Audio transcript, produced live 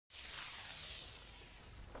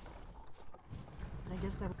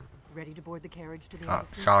Guess that. Ready to board the carriage to the Oh,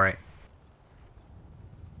 embassy? sorry.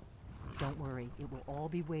 Don't worry, it will all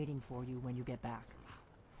be waiting for you when you get back.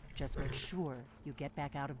 Just make sure you get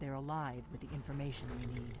back out of there alive with the information you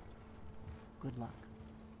need. Good luck.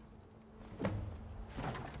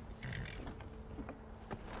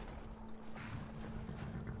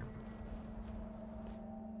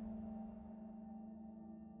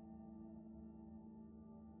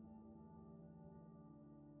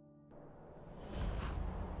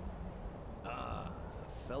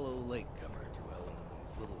 Fellow latecomer to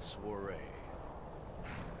Ellen's little soiree.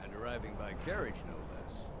 And arriving by carriage, no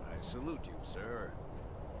less. I salute you, sir.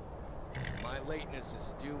 My lateness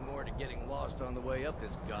is due more to getting lost on the way up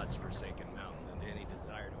this god's-forsaken mountain than to any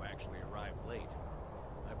desire to actually arrive late.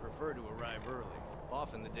 I prefer to arrive early,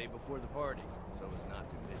 often the day before the party, so as not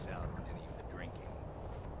to miss out on any of the drinking.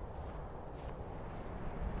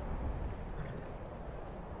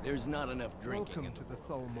 There's not enough drinking. Welcome to the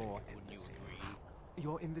Thalmor Embassy.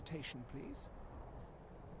 Your invitation, please.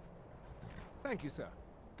 Thank you, sir.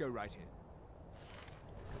 Go right in.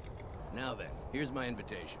 Now then, here's my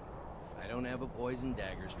invitation. I don't have a poison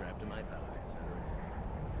dagger strapped to my thigh, etc., etc.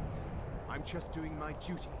 I'm just doing my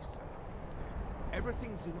duty, sir.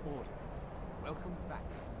 Everything's in order. Welcome back,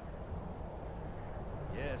 sir.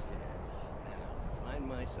 Yes, yes. And I'll find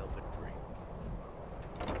myself a drink.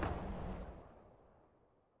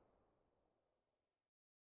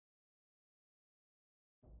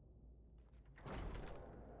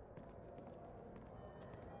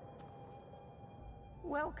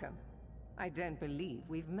 Welcome. I don't believe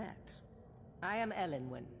we've met. I am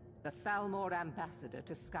Elenwen, the Thalmor ambassador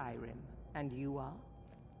to Skyrim. And you are?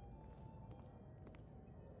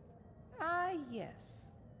 Ah,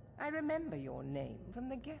 yes. I remember your name from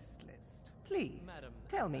the guest list. Please,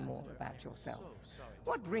 tell me more about yourself.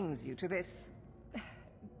 What brings you to this...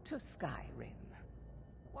 to Skyrim?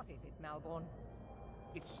 What is it, Malborn?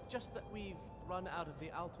 It's just that we've run out of the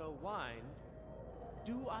Alto wine.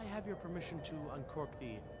 Do I have your permission to uncork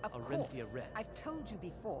the Arenthia Red? I've told you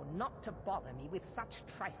before not to bother me with such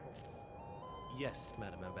trifles. Yes,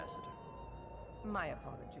 Madam Ambassador. My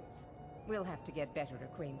apologies. We'll have to get better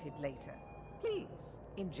acquainted later. Please,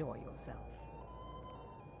 enjoy yourself.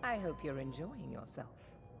 I hope you're enjoying yourself.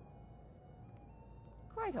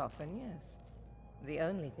 Quite often, yes. The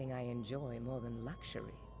only thing I enjoy more than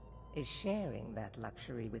luxury is sharing that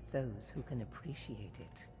luxury with those who can appreciate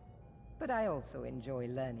it. But I also enjoy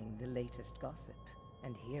learning the latest gossip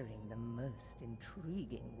and hearing the most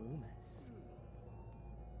intriguing rumors.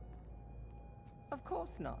 Of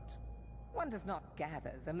course not. One does not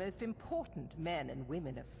gather the most important men and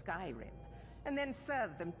women of Skyrim and then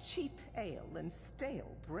serve them cheap ale and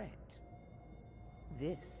stale bread.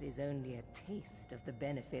 This is only a taste of the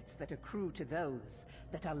benefits that accrue to those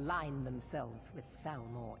that align themselves with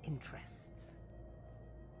Thalmor interests.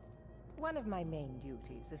 One of my main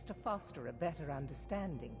duties is to foster a better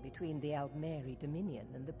understanding between the Aldmeri Dominion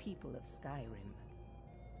and the people of Skyrim.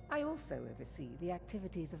 I also oversee the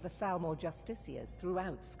activities of the Thalmor Justiciars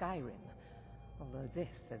throughout Skyrim, although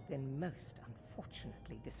this has been most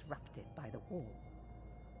unfortunately disrupted by the war.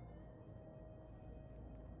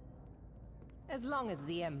 As long as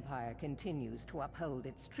the Empire continues to uphold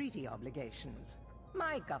its treaty obligations,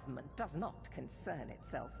 my government does not concern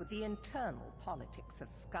itself with the internal politics of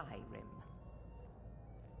Skyrim.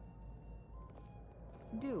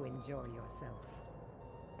 Do enjoy yourself.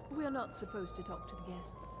 We're not supposed to talk to the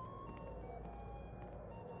guests.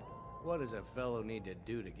 What does a fellow need to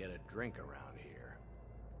do to get a drink around here?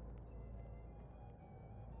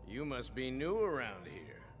 You must be new around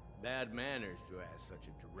here. Bad manners to ask such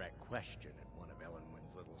a direct question at one of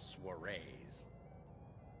Elenwen's little soirees.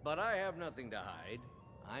 But I have nothing to hide.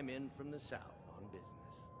 I'm in from the south on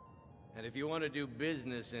business. And if you want to do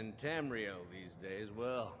business in Tamriel these days,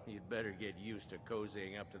 well, you'd better get used to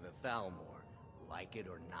cozying up to the Thalmor, like it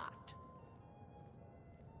or not.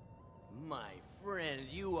 My friend,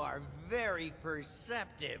 you are very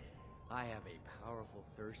perceptive. I have a powerful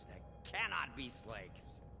thirst that cannot be slaked.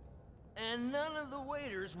 And none of the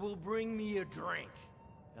waiters will bring me a drink.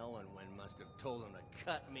 Elenwen must have told them to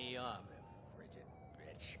cut me off, the frigid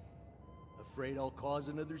bitch. Afraid I'll cause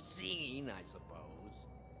another scene, I suppose.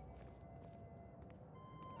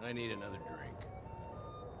 I need another drink.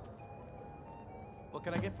 What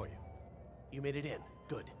can I get for you? You made it in.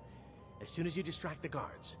 Good. As soon as you distract the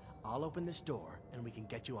guards, I'll open this door and we can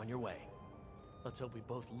get you on your way. Let's hope we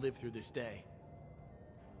both live through this day.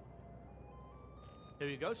 Here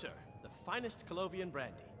you go, sir. The finest Colovian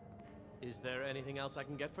brandy. Is there anything else I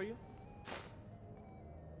can get for you?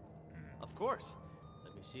 Of course.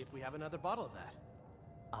 Let me see if we have another bottle of that.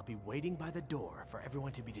 I'll be waiting by the door for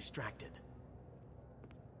everyone to be distracted.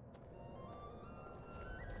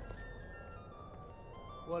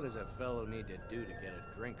 What does a fellow need to do to get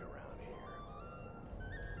a drink around here?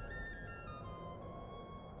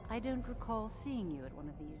 I don't recall seeing you at one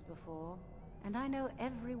of these before, and I know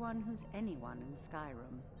everyone who's anyone in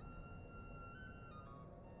Skyrim.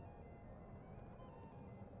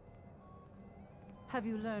 Have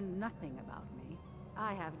you learned nothing about me?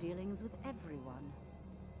 I have dealings with everyone.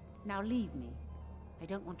 Now leave me. I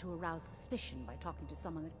don't want to arouse suspicion by talking to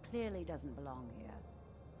someone that clearly doesn't belong here.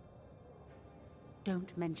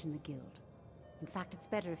 Don't mention the guild. In fact, it's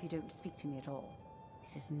better if you don't speak to me at all.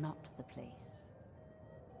 This is not the place.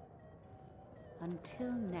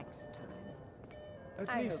 Until next time.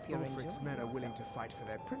 At least Ulfric's men are willing to fight for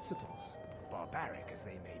their principles, barbaric as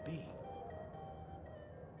they may be.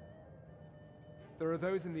 There are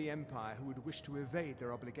those in the Empire who would wish to evade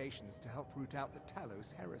their obligations to help root out the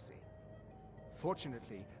Talos heresy.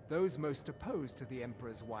 Fortunately, those most opposed to the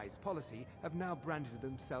Emperor's wise policy have now branded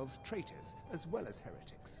themselves traitors as well as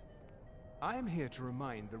heretics. I am here to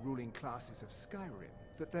remind the ruling classes of Skyrim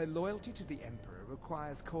that their loyalty to the Emperor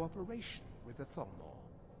requires cooperation with the Thalmor.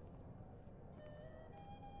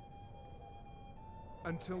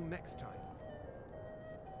 Until next time.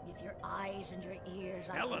 If your eyes and your ears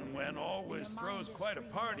are Elenwen open, always and your mind throws is quite a free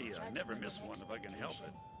of party. the I never judgment miss and one if I can help it.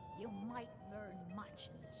 expectation, you might learn much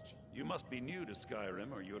in this chamber. You must be new to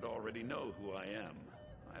Skyrim, or you'd already know who I am.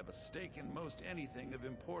 I have a stake in most anything of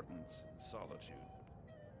importance in Solitude.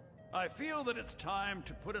 I feel that it's time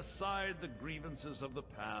to put aside the grievances of the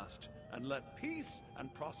past and let peace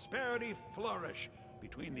and prosperity flourish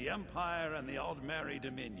between the Empire and the Aldmeri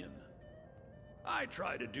Dominion. I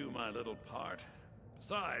try to do my little part.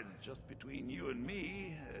 Besides, just between you and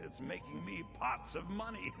me, it's making me pots of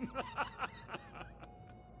money.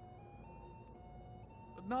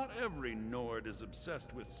 But not every Nord is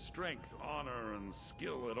obsessed with strength, honor, and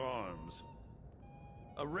skill at arms.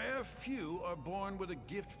 A rare few are born with a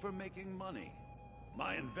gift for making money.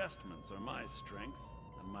 My investments are my strength,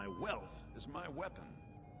 and my wealth is my weapon.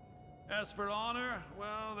 As for honor,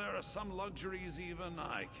 well, there are some luxuries even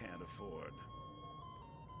I can't afford.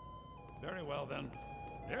 Very well, then.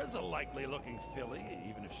 There's a likely-looking filly,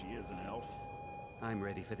 even if she is an elf. I'm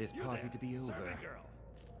ready for this party to be over. Sorry, girl.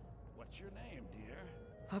 What's your name, dear?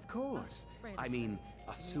 Of course. I mean,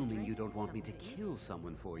 assuming you don't want me to kill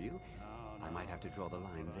someone for you, No, I might have to draw the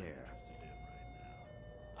line not there. interested in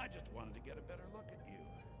right now. I just wanted to get a better look at you.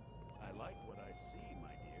 I like what I see, my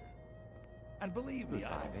dear. And believe me, I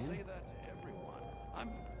Goodbye, don't then. say that to everyone.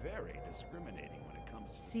 I'm very discriminating when it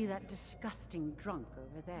comes to... See that disgusting drunk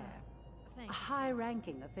over there? Thank A you, sir.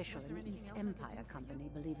 high-ranking official Was there in the anything East else I could do Empire for you? Company,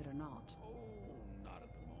 believe it or not. Oh, not at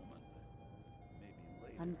the moment. Maybe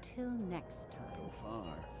later. Until next time. Go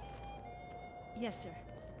far. Yes, sir.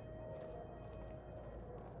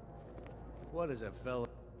 What is a fellow?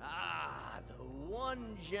 Ah, the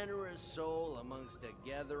one generous soul amongst a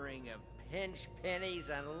gathering of pinch pennies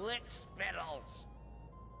and lick spittles.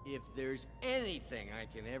 If there's anything I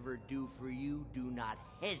can ever do for you, do not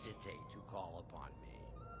hesitate to call upon me.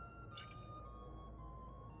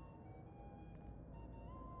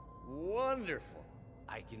 Wonderful.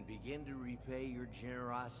 I can begin to repay your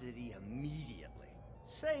generosity immediately.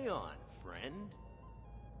 Say on, friend.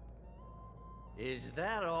 Is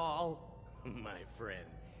that all? My friend,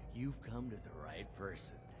 you've come to the right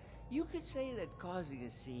person. You could say that causing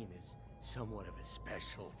a scene is somewhat of a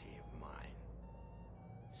specialty of mine.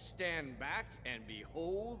 Stand back and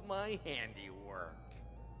behold my handiwork.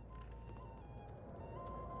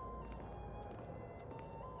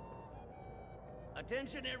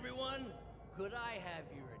 Attention, everyone! Could I have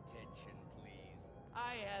your attention, please?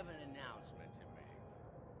 I have an announcement to make.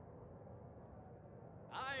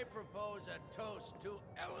 I propose a toast to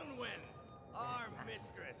Elenwen, our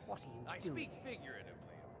mistress. What are you I doing? speak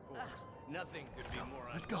figuratively, of course. Nothing could be more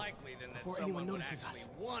Let's go, unlikely than that before someone anyone would notices actually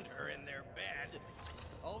us. want her in their bed.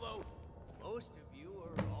 Although, most of you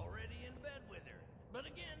are already in bed with her. But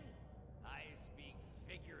again, I speak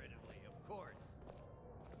figuratively, of course.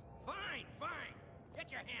 Fine, fine.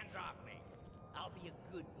 Get your hands off me. I'll be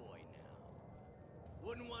a good boy now.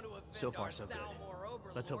 Wouldn't want to offend So far, our so good.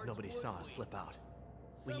 Thalmor Let's hope overlords, nobody would saw us we? slip out.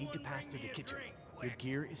 We need to Someone pass bring through the me a kitchen. drink, Your quick.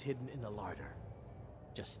 gear is hidden in the larder.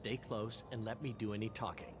 Just stay close and let me do any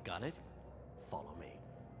talking. Got it? Follow me.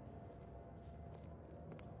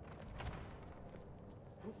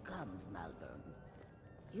 Who comes, Malvern?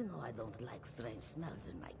 You know I don't like strange smells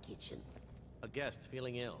in my kitchen. A guest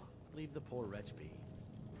feeling ill. Leave the poor wretch be.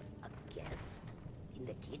 A guest? In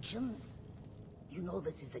the kitchens? You know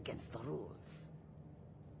this is against the rules.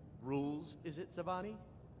 Rules, is it, Savani?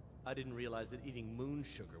 I didn't realize that eating moon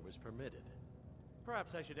sugar was permitted.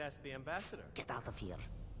 Perhaps I should ask the ambassador. Get out of here.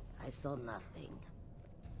 I saw nothing.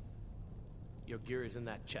 Your gear is in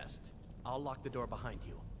that chest. I'll lock the door behind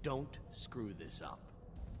you. Don't screw this up.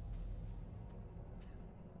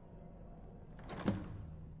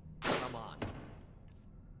 Come on.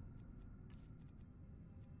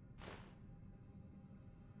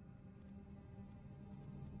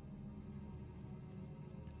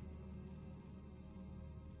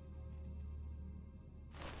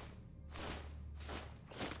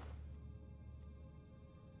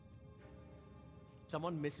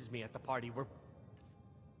 Someone misses me at the party. We're...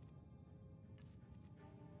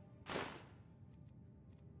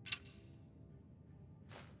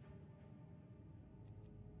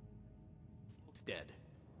 dead.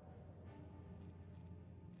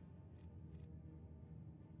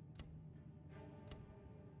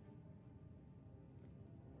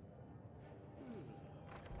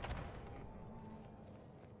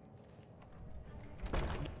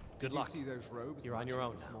 Good luck. Did you see those rogues? You're on your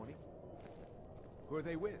own this now. morning? Who are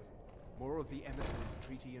they with? More of the emissaries'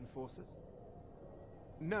 treaty enforcers?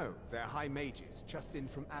 No, they're high mages, just in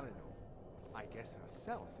from Alinor. I guess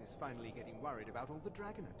herself is finally getting worried about all the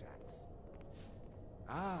dragon attacks.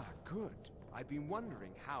 Ah, good. I've been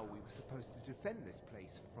wondering how we were supposed to defend this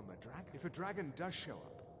place from a dragon. If a dragon does show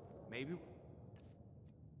up, maybe...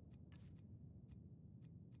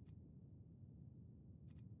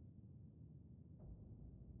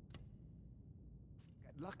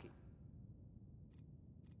 get lucky.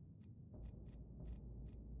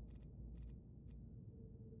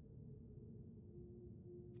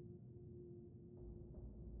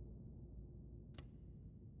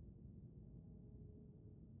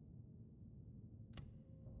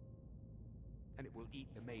 And it will eat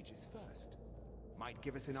the mages first. Might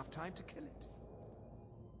give us enough time to kill it.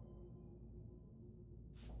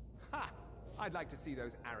 Ha! I'd like to see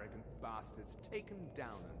those arrogant bastards taken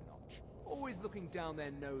down a notch. Always looking down their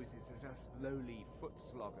noses at us lowly foot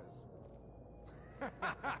sloggers.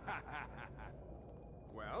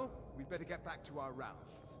 Well, we'd better get back to our rounds.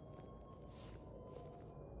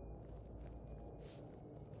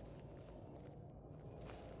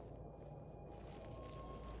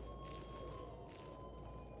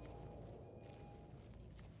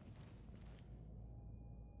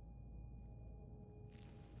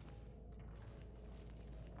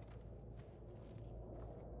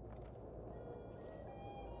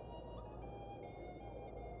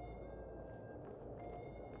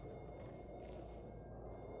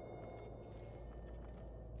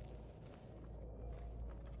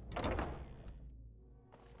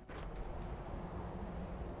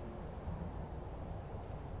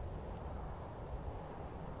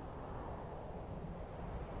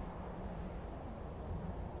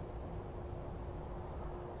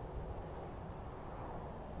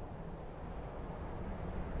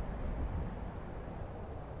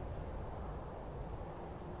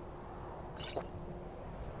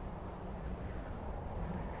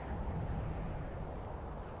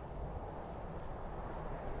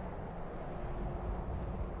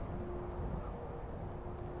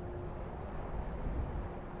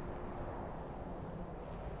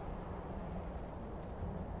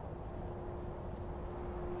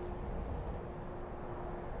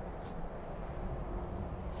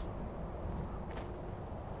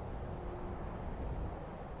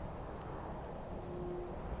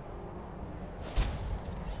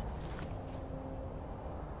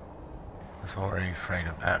 I was already afraid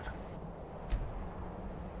of that.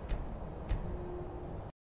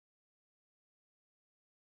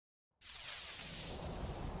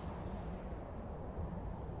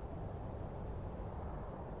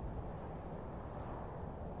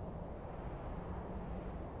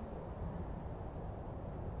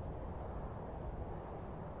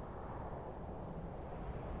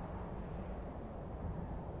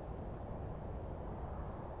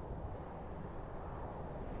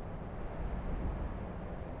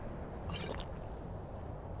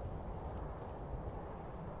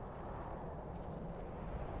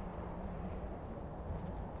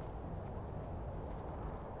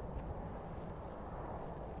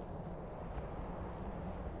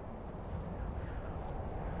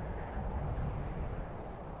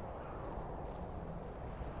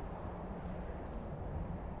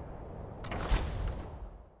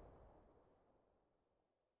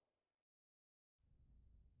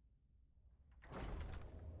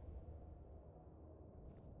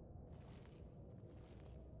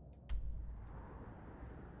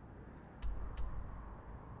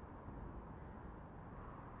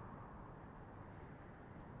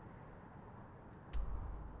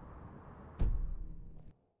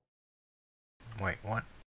 Wait, what?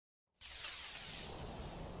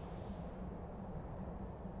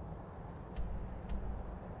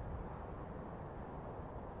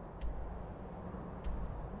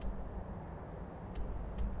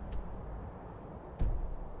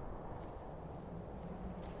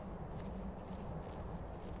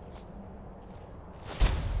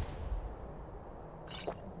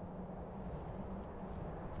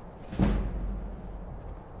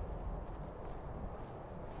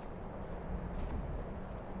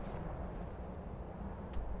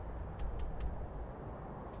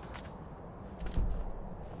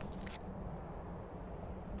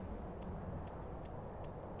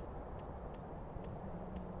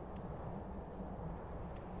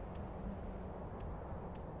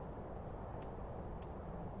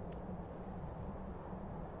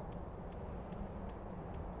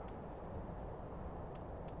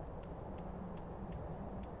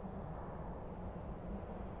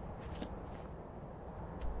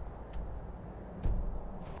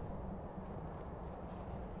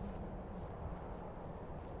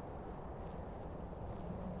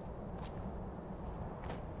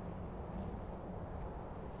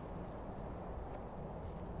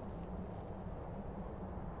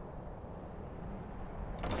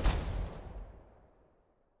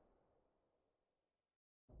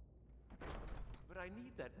 I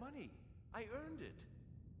need that money. I earned it.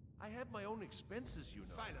 I have my own expenses, you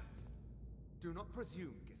know. Silence! Do not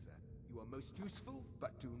presume, Gisser. You are most useful,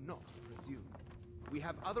 but do not presume. We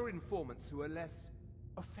have other informants who are less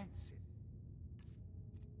offensive.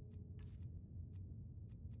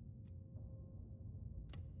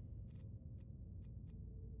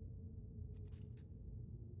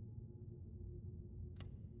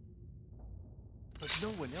 But no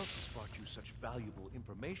one else has brought you such valuable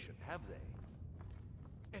information, have they?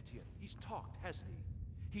 Etienne, he's talked, hasn't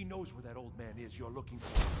he? He knows where that old man is you're looking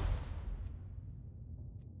for.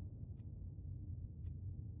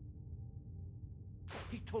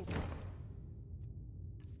 He told me.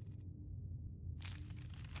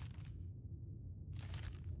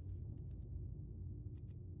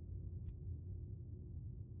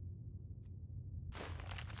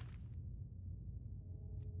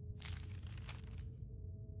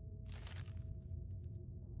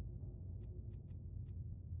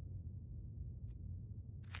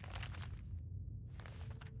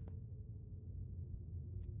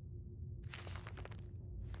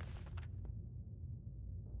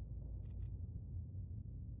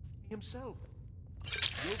 Himself.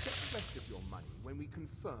 You'll get the rest of your money when we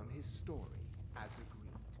confirm his story, as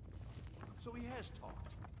agreed. So he has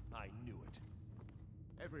talked. I knew it.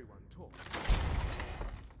 Everyone talks.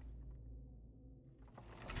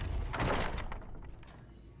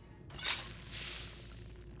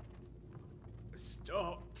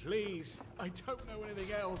 Stop, please. I don't know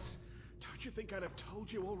anything else. Don't you think I'd have told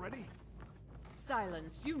you already?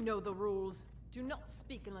 Silence. You know the rules. Do not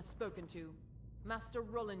speak unless spoken to. Master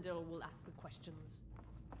Rolandil will ask the questions.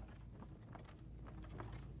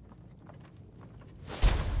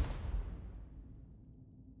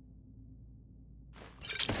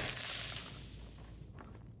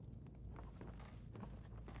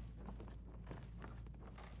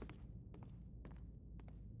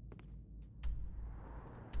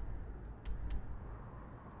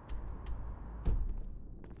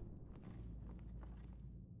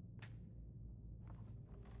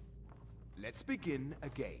 Let's begin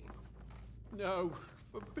again. No,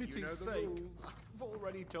 for pity's You know the sake. rules. I've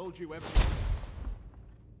already told you everything.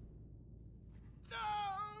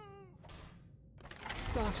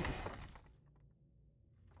 Starting.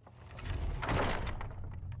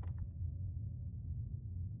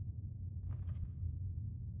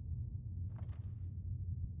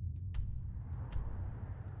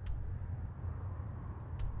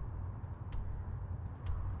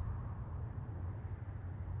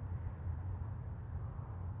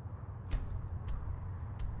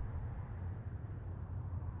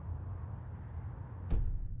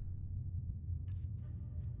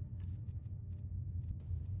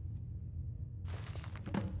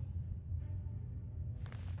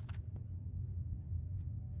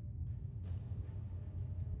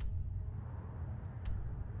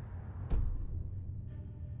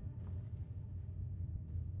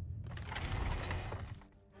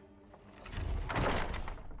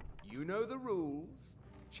 You know the rules.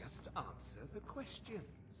 Just answer the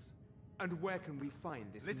questions. And where can we find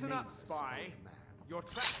this Listen up, nameless spy. old man? You're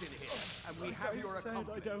trapped in here, and we have your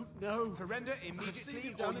accomplice. I don't know. Surrender I've seen immediately,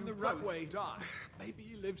 him down or in you the both Rutway. die. Maybe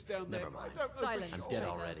he lives down there. Never but mind. I don't know Silence. for I'm sure. dead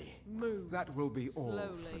already. Move. That will be all for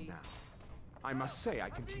Slowly. now. I must say I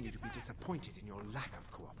continue to be disappointed in your lack of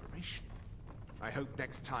cooperation. I hope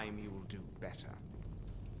next time you will do better.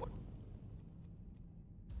 What?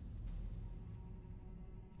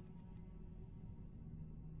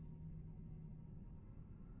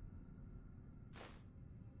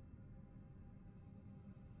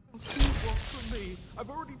 What from me? I've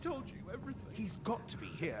already told you everything. He's got to be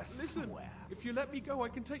here somewhere. If you let me go, I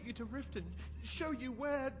can take you to Riften, show you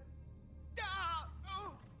where...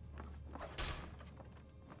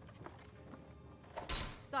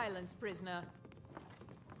 Silence, prisoner.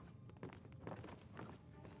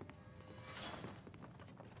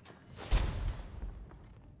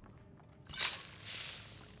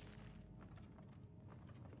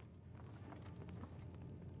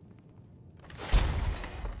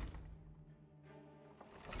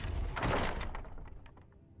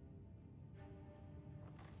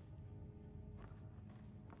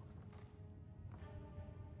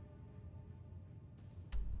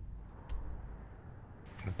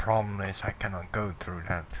 The problem is I cannot go through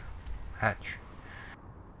that hatch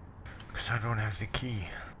because I don't have the key.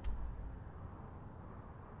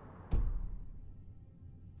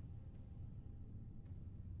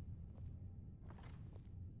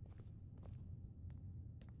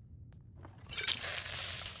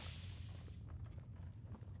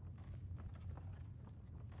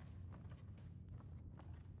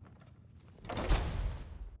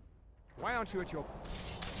 Why aren't you at your...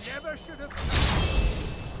 Never should have...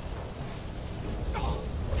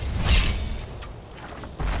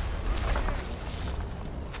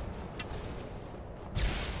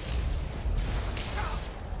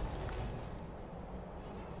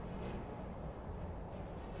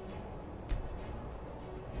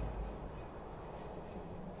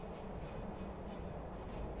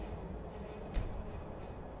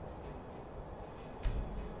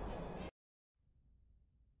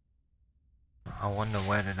 I wonder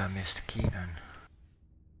where did I miss the key then?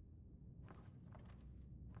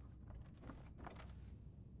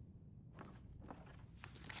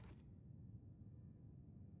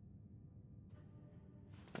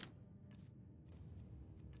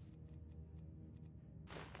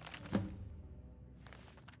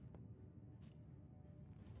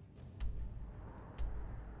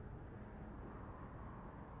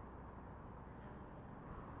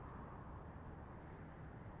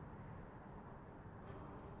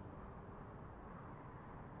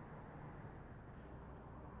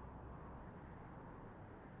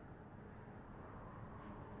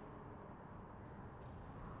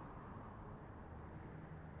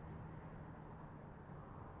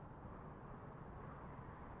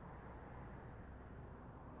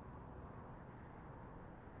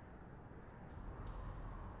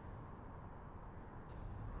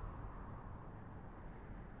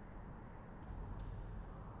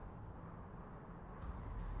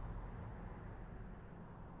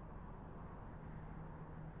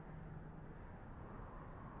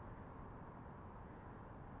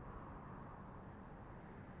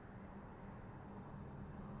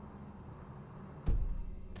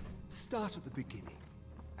 Start at the beginning,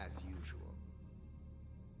 as usual.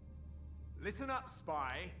 Listen up,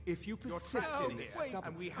 spy. If you persist in this,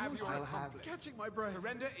 and we have your accomplice, catching my breath.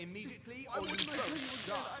 Surrender immediately, Why or you wouldn't I tell you both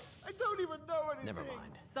again? die. I don't even know anything. Never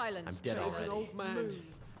mind. Silence. I'm dead chosen. He's an already. old man. Move.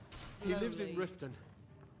 He lives in Slowly. Riften.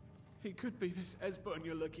 He could be this Esbern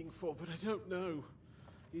you're looking for, but I don't know.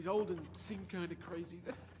 He's old and seemed kind of crazy.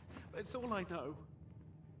 That's all I know.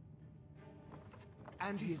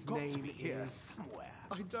 And He's his got to name be here is somewhere.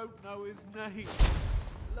 I don't know his name.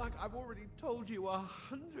 Like I've already told you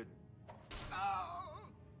 100. Oh!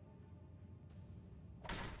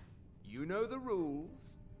 You know the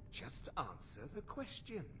rules. Just answer the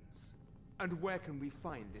questions. And where can we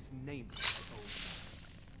find this nameless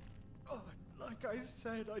old man? Oh, like I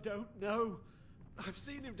said, I don't know. I've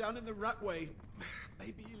seen him down in the Ratway.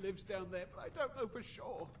 Maybe he lives down there, but I don't know for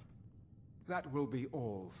sure. That will be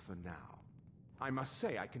all for now. I must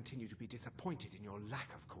say I continue to be disappointed in your lack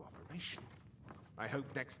of cooperation. I hope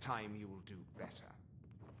next time you will do better.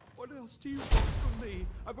 What else do you want from me?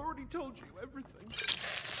 I've already told you everything.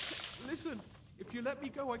 Listen, if you let me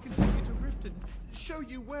go, I can take you to Riften, show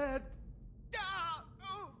you where... Ah!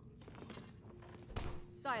 Oh!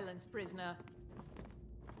 Silence, prisoner.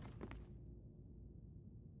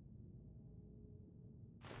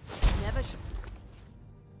 Never sh-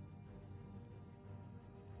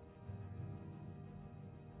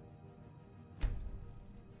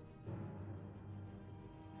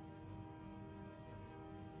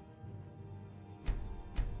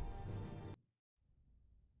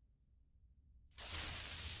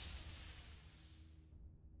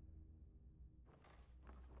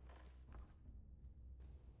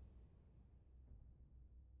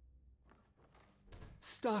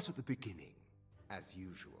 Start at the beginning, as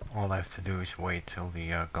usual. All I have to do is wait till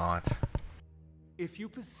the guard. If you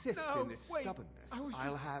persist in this stubbornness,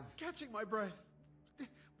 I'll have... catching my breath.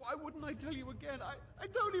 Why wouldn't I tell you again? I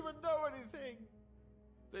don't even know anything.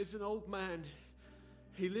 There's an old man.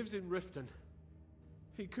 He lives in Riften.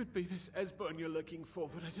 He could be this Esbern you're looking for,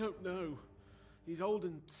 but I don't know. He's old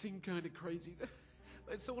and seemed kind of crazy.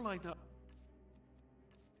 That's all I know.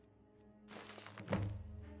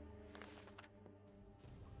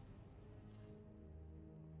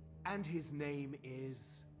 And his name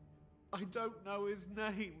is... I don't know his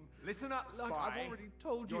name. Listen up, spy. Like I've already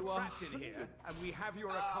told you. You're trapped in here, and we have your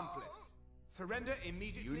accomplice. Surrender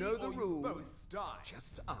immediately, You know the or rules. you both die.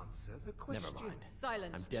 Just answer the question. Never mind.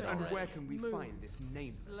 Silence, I'm dead traitor. And where can we find this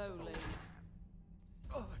nameless Slowly.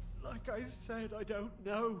 Oh, like I said, I don't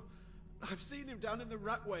know. I've seen him down in the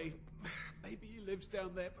Ratway. Maybe he lives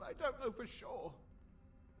down there, but I don't know for sure.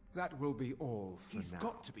 That will be all for He's now.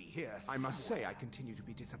 got to be here I must say, somewhere. I continue to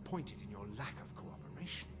be disappointed in your lack of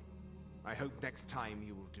cooperation. I hope next time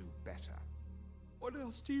you will do better. What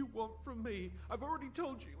else do you want from me? I've already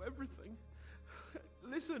told you everything.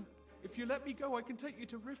 Listen, if you let me go, I can take you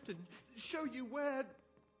to Riften, show you where...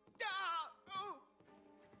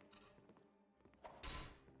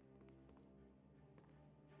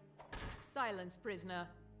 Silence, prisoner.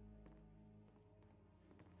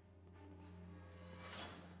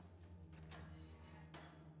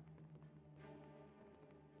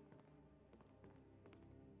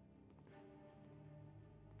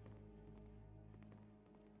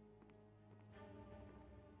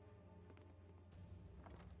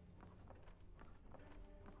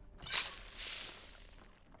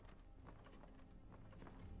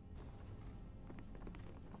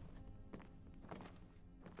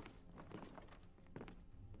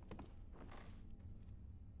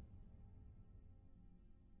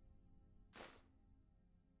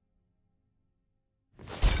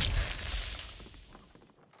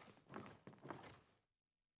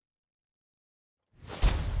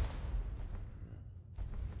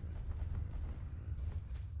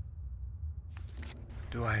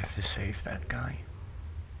 Do I have to save that guy?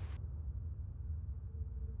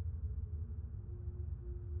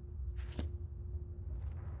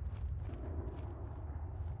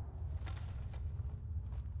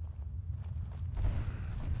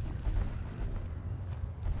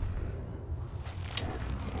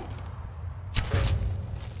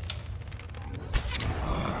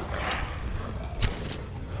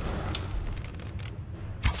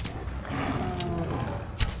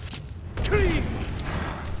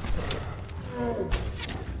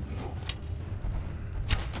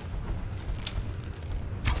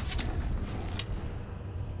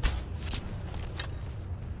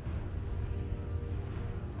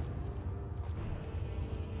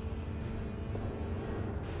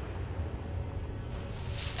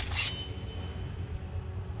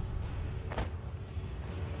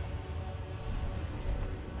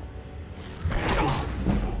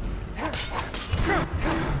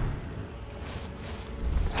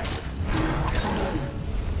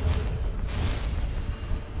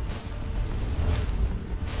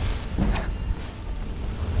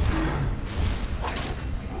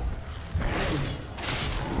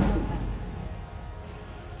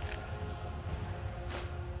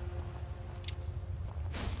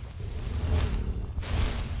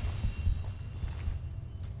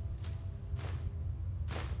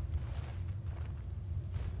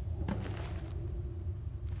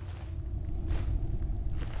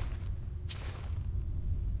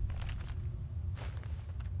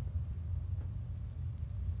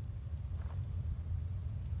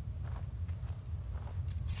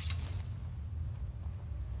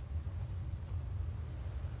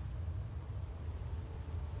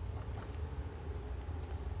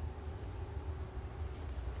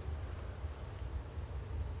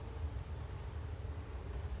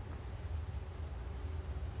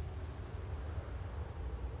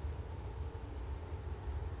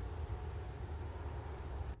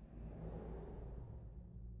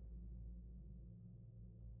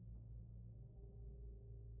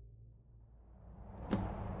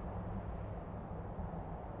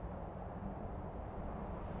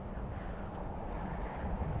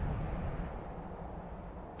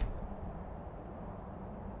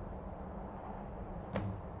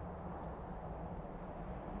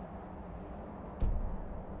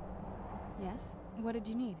 Yes? What did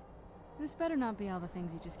you need? This better not be all the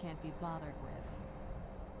things you just can't be bothered with.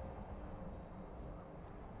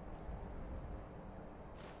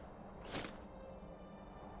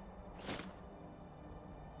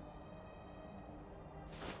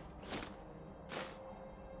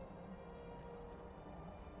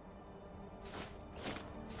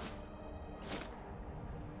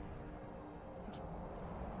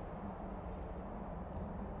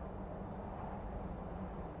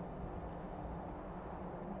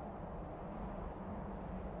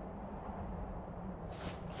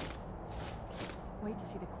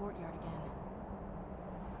 see the courtyard again.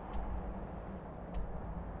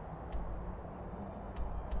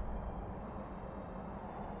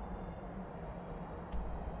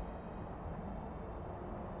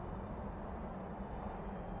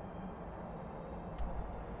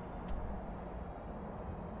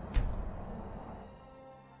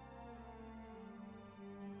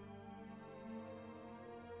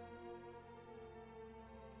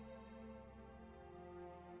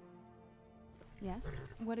 Yes?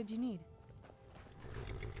 What did you need?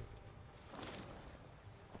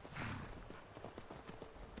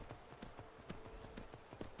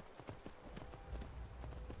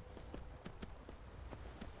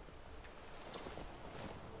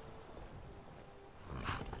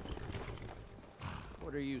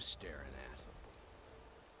 What are you staring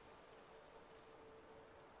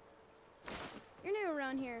at? You're new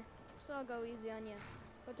around here, so I'll go easy on you.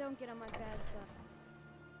 But don't get on my bad side.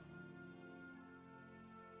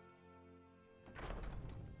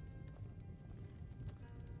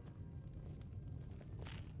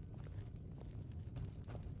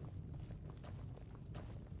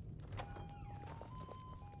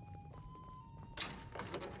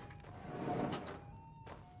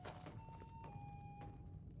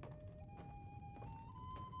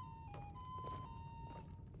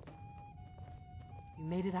 You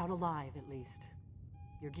made it out alive, at least.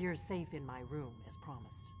 Your gear's safe in my room, as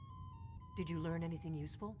promised. Did you learn anything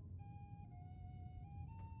useful?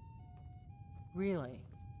 Really?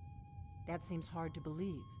 That seems hard to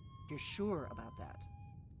believe. You're sure about that?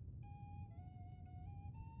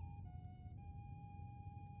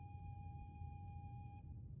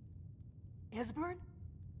 Esbern?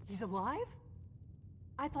 He's alive?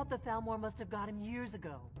 I thought the Thalmor must have got him years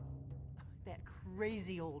ago. That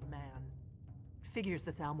crazy old man. Figures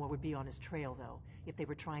the Thalmor would be on his trail, though, if they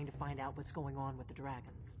were trying to find out what's going on with the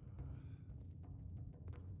dragons.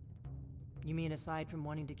 You mean aside from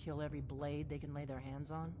wanting to kill every blade they can lay their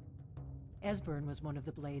hands on? Esbern was one of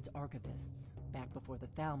the Blade's archivists, back before the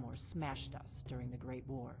Thalmor smashed us during the Great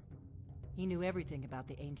War. He knew everything about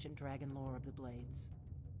the ancient dragon lore of the Blades.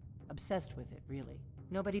 Obsessed with it, really.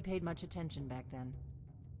 Nobody paid much attention back then.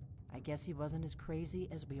 I guess he wasn't as crazy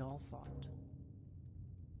as we all thought.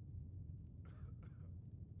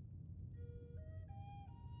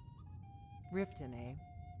 Riften, eh?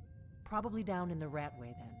 Probably down in the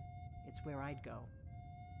Ratway, then. It's where I'd go.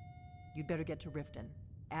 You'd better get to Riften.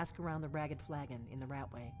 Ask around the Ragged Flagon in the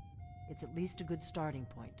Ratway. It's at least a good starting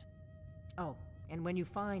point. Oh, and when you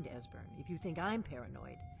find Esbern, if you think I'm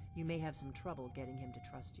paranoid, you may have some trouble getting him to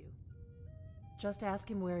trust you. Just ask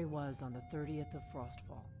him where he was on the 30th of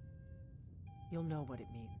Frostfall. You'll know what it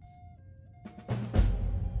means.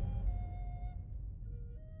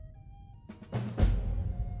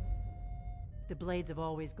 The Blades have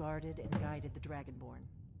always guarded and guided the Dragonborn,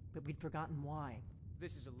 but we'd forgotten why.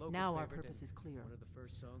 This is a local now our favorite purpose is clear. One of the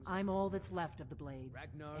first songs I'm all that's left of the Blades,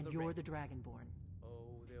 Ragnar and the you're Red. the Dragonborn. Oh,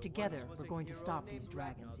 there Together, once was we're a going to hero stop named these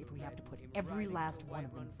dragons Ragnar if we the have to Red. put Came every riding last to one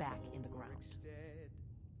of them Whiterun back for in the ground. Rorikstead.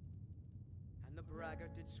 And the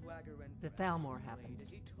braggart did swagger and The brash Thalmor his happened. blade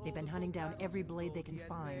as he told They've been of hunting the down battles every and blade they both can he had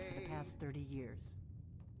find for the made. past 30 years.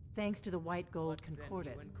 Thanks to the White Gold But then he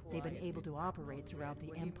Concordat, went they've been quiet able to in operate Ragnar throughout Red the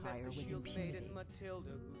when he met Empire the with shield impunity. maiden Matilda,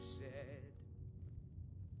 who said,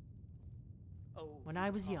 "Oh, When I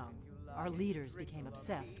was you young, talk and you lie our and you leaders drink became a lot of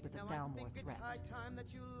obsessed mead. with the Now I Thalmor think it's threat. high time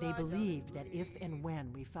that you They lie down believed and that if and breathe."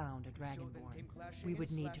 when we found a So then Dragonborn, came clashing we and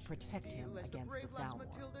would need to slashing and protect him steel as the against brave the lass Thalmor.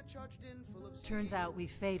 Matilda charged in full of Turns steel. out we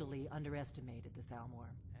fatally underestimated the Thalmor.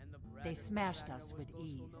 And the They braggart smashed Ragnar us was with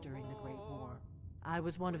boastful ease no during the Great more. War. I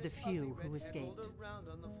was one of the With his ugly few red who head escaped. rolled around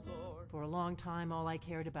on the floor. For a long time, all I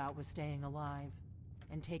cared about was staying alive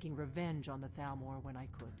and taking revenge on the Thalmor when I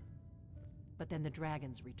could. But then the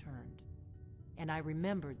dragons returned, and I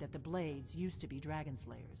remembered that the Blades used to be dragon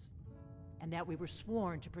slayers, and that we were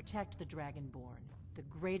sworn to protect the Dragonborn, the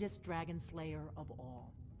greatest dragon slayer of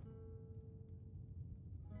all.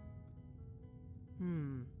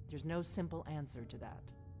 There's no simple answer to that.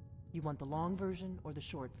 You want the long version or the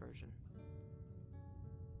short version?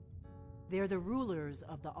 They're the rulers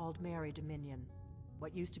of the Aldmeri Dominion,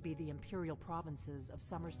 what used to be the imperial provinces of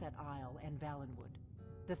Somerset Isle and Valenwood.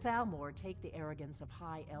 The Thalmor take the arrogance of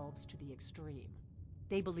high elves to the extreme.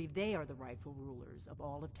 They believe they are the rightful rulers of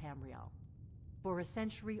all of Tamriel. For a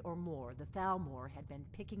century or more, the Thalmor had been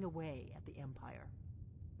picking away at the Empire.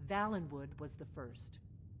 Valenwood was the first,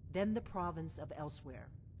 then the province of Elsewhere.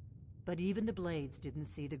 But even the Blades didn't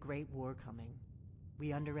see the Great War coming.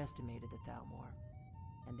 We underestimated the Thalmor,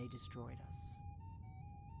 and they destroyed us.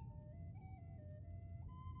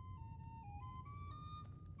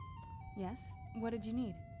 Yes? What did you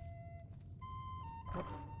need? What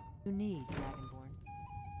do you need, Dragonborn?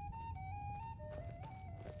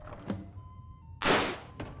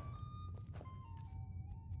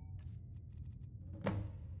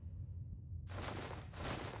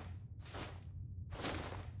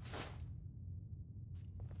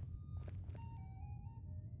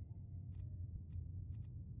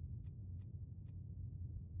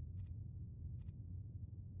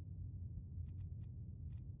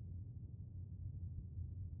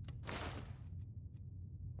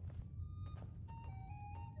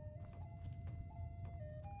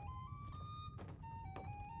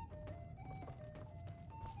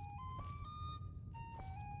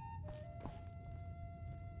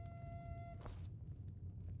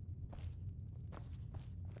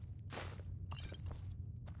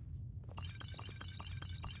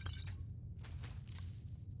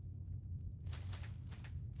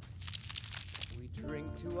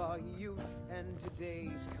 Drink to our youth and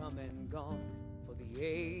today's come and gone, for the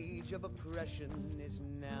age of oppression is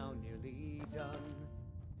now nearly done.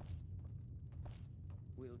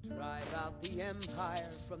 We'll drive out the empire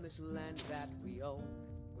from this land that we own.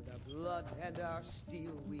 With our blood and our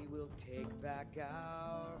steel we will take back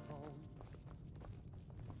our home.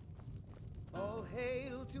 All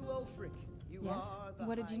hail to Ulfric, you Yes? are the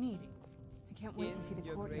What did you High need? King. I can't wait to see the In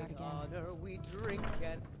your courtyard great again. honor we drink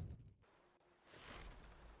and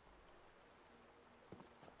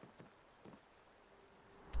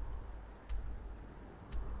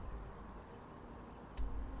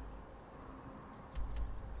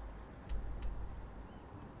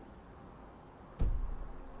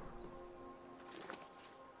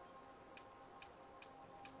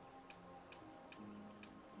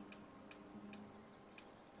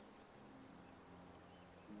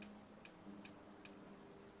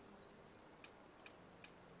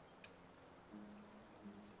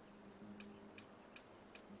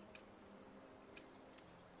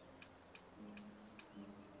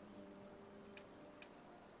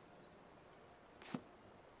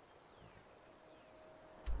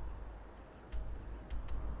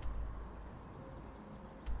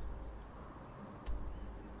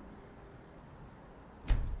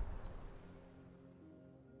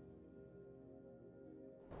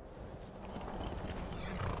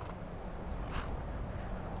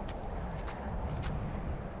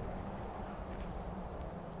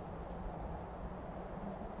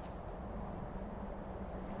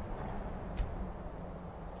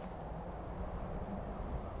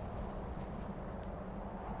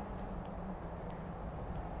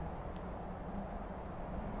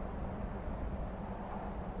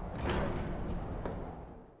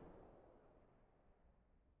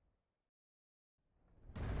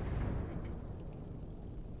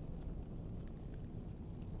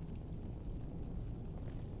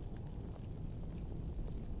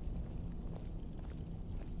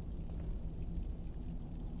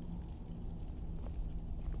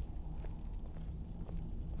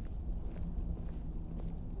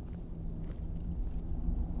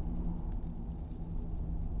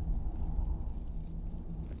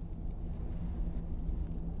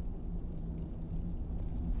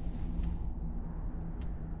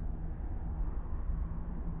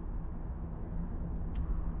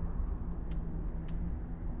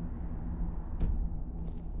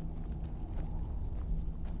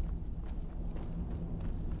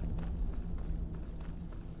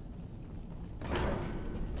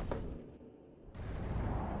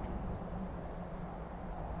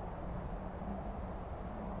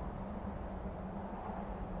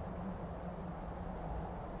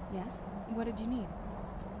Yes? What did you need?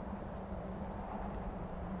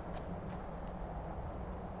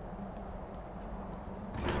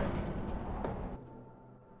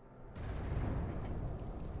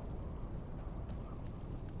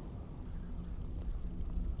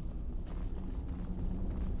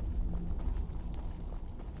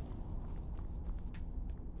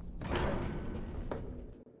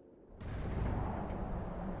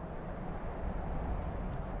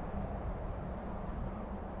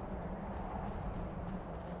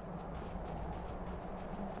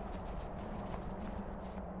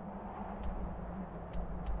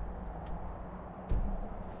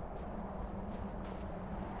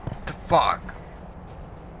 Fuck.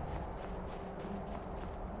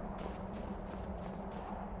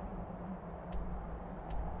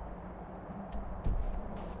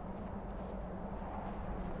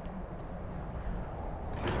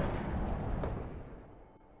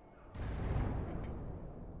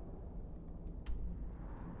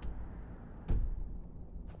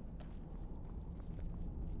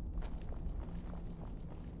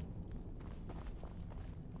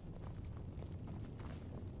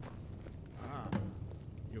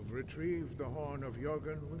 You've retrieved the horn of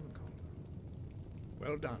Jürgen Unkown.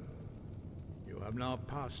 Well done. You have now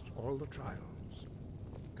passed all the trials.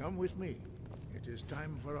 Come with me. It is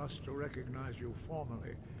time for us to recognize you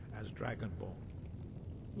formally as Dragonborn.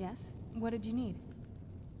 Yes? What did you need?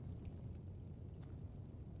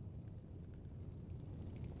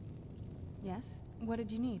 Yes? What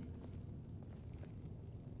did you need?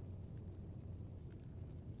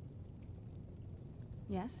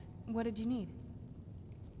 Yes? What did you need?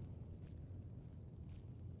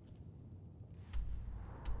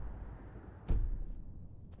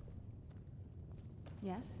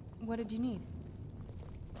 Yes? What did you need?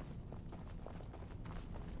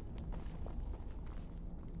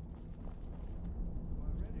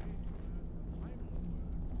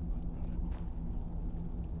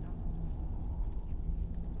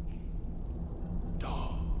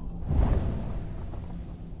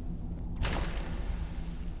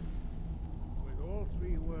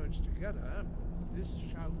 Together, this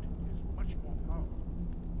shout is much more powerful.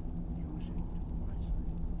 Use it wisely.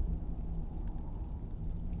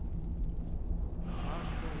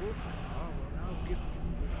 Master Wolfgar will now gift you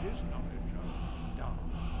with his knowledge of dark.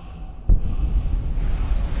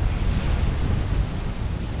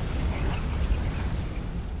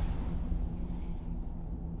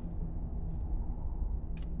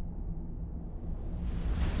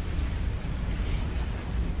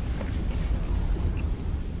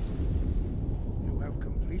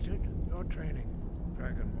 Your training,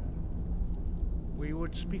 Dragonborn. We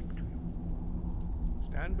would speak to you.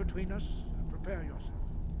 Stand between us and prepare yourself.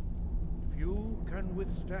 If you can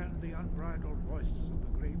withstand the unbridled voice of the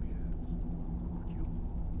Greybeards, but you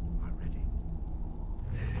are ready.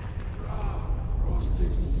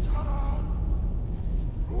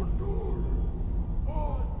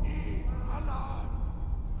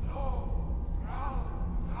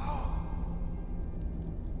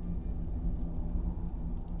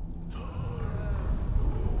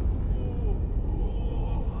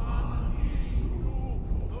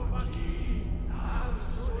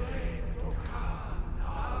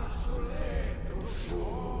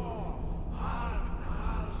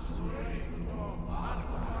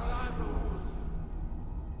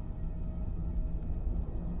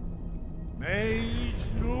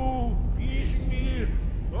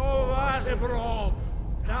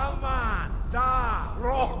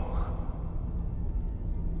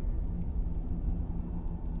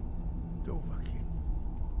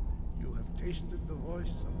 Tasted the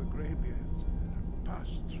voice of the Greybeards and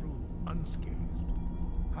passed through unscathed.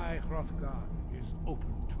 High Hrothgar is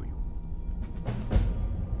open to you.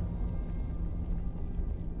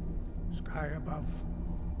 Sky above,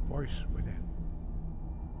 voice within.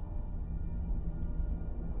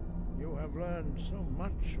 You have learned so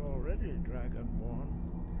much already, Dragonborn.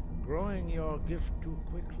 Growing your gift too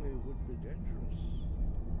quickly would be dangerous.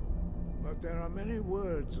 But there are many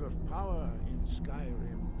words of power in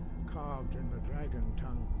Skyrim, carved in the dragon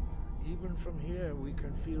tongue. Even from here we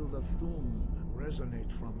can feel the Thu'um resonate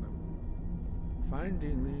from them.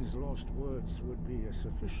 Finding these lost words would be a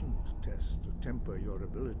sufficient test to temper your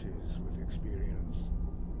abilities with experience.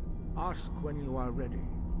 Ask when you are ready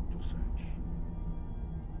to search.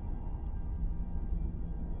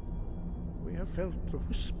 We have felt the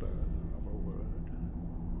whisper of a word.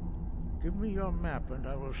 Give me your map and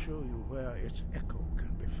I will show you where its echo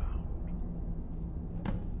can be found.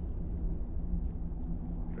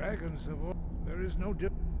 Dragons of all, there is no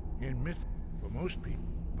difference in myth for most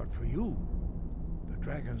people, but for you, the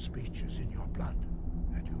dragon speech is in your blood,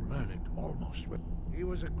 and you learn it almost with. He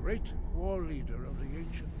was a great war leader of the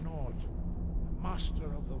ancient Nords, a master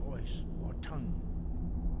of the voice, or tongue.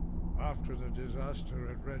 After the disaster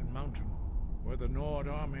at Red Mountain, where the Nord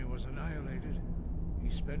army was annihilated, he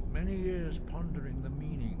spent many years pondering the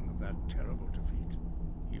meaning of that terrible defeat.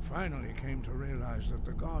 He finally came to realize that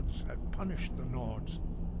the gods had punished the Nords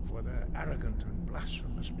for their arrogant and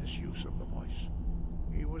blasphemous misuse of the voice.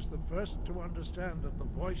 He was the first to understand that the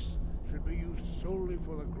voice should be used solely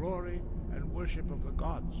for the glory and worship of the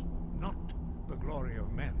gods, not the glory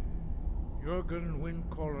of men. Jürgen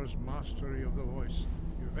Windcaller's mastery of the voice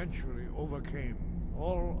eventually overcame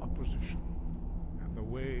all opposition, and the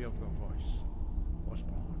way of the voice was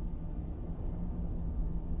born.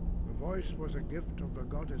 The voice was a gift of the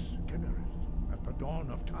goddess Kinnereth at the dawn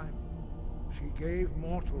of time. She gave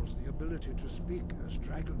mortals the ability to speak as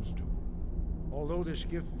dragons do. Although this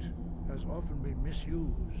gift has often been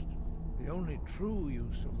misused, the only true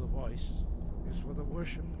use of the voice is for the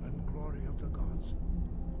worship and glory of the gods.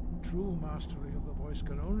 True mastery of the voice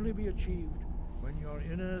can only be achieved when your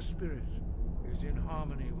inner spirit is in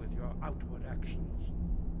harmony with your outward actions.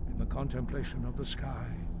 In the contemplation of the sky,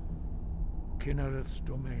 Kinnereth's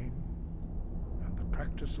domain and the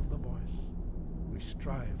practice of the voice, we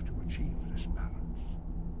strive to achieve this balance.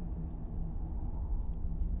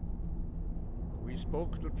 We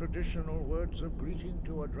spoke the traditional words of greeting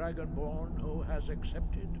to a dragonborn who has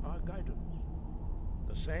accepted our guidance.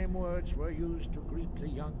 The same words were used to greet the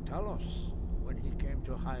young Talos when he came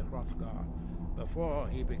to High Hrothgar, before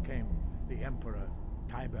he became the Emperor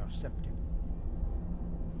Tiber Septim.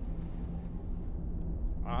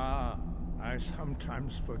 Ah, I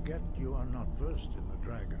sometimes forget you are not versed in the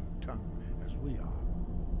dragon tongue as we are.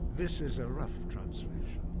 This is a rough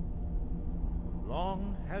translation.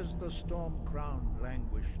 Long has the storm crown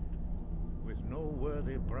languished, with no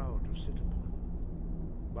worthy brow to sit upon.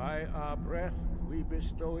 By our breath we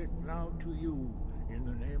bestow it now to you, in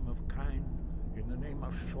the name of Kyne, in the name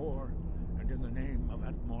of Shore, and in the name of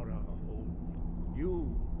Atmora of old.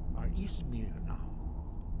 You are Ysmir now,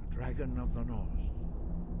 the dragon of the north.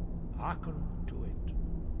 Hearken to it.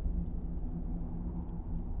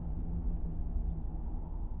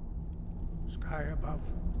 Sky above,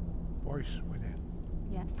 voice within.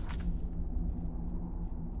 Yeah.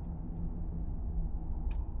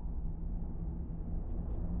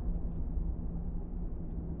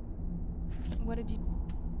 What did you...